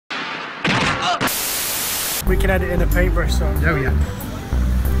We can edit in a paintbrush song. Oh yeah.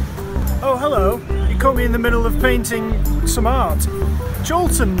 Oh hello, you caught me in the middle of painting some art.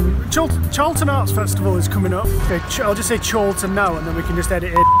 Charlton Arts Festival is coming up. Okay, I'll just say Chorlton now and then we can just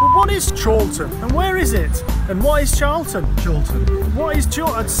edit in. Well, what is Chorlton and where is it? And what is Charlton? Chorlton. What is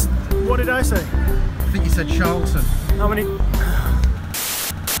Chorlton? What did I say? I think you said Charlton. How many?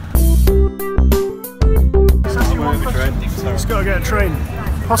 Just gotta get a train.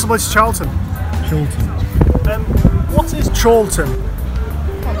 Possibly to Charlton. Chorlton. What is Chorlton?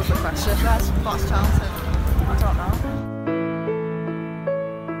 Wonderful question. What's Charlton? I don't know.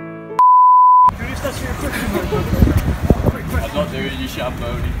 Can you just ask you a question? I'm not doing your Sham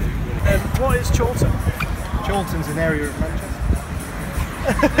Bodie thing. What is Chorlton? Chorlton's an area of Manchester.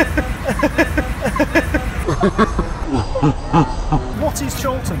 What is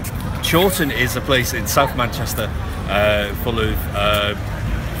Chorlton? Chorlton is a place in South Manchester full of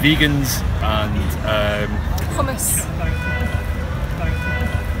vegans and Hummus.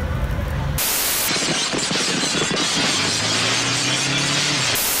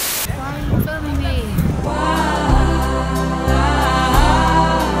 Why are you filming me?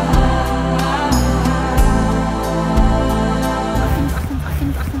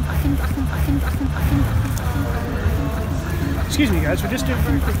 Excuse me guys, we're just doing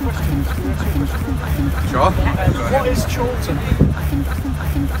very quick questions. Sure. What is Chorlton?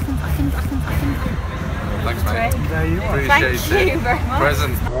 Thanks, mate. There you are. Thank you very much.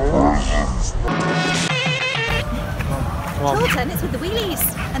 Present. Chorlton, it's with the wheelies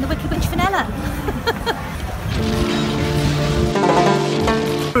and the Wicked Witch vanilla.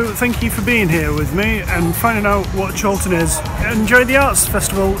 Thank you for being here with me and finding out what Chorlton is. Enjoy the Arts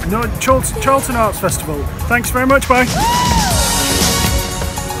Festival. No, Charlton Arts Festival. Thanks very much, bye.